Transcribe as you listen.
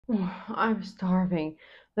I'm starving.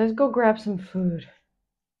 Let's go grab some food.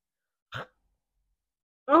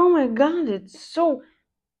 Oh my god, it's so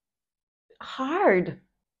hard.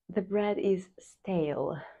 The bread is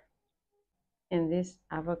stale, and this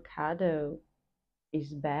avocado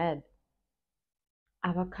is bad.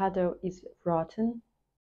 Avocado is rotten,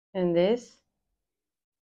 and this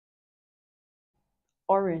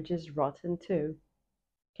orange is rotten too.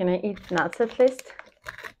 Can I eat nuts at least?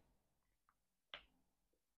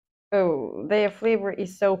 Oh, their flavor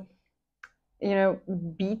is so,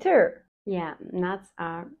 bitter. Yeah, nuts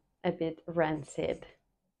are a bit rancid,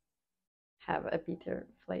 have a bitter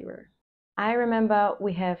flavor. I remember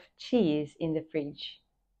we have cheese in the fridge.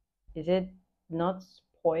 Is it not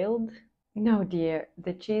spoiled? No, dear,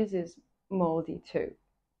 the cheese is moldy too.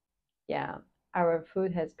 Yeah, our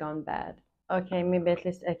food has gone bad. Okay, maybe at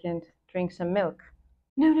least I can drink some milk.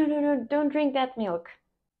 No, no, no, no, don't drink that milk.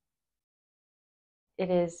 It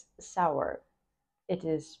is sour. It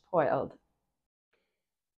is spoiled.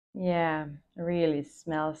 Yeah, really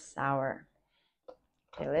smells sour.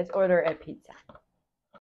 Okay, let's order a pizza.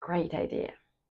 Great idea.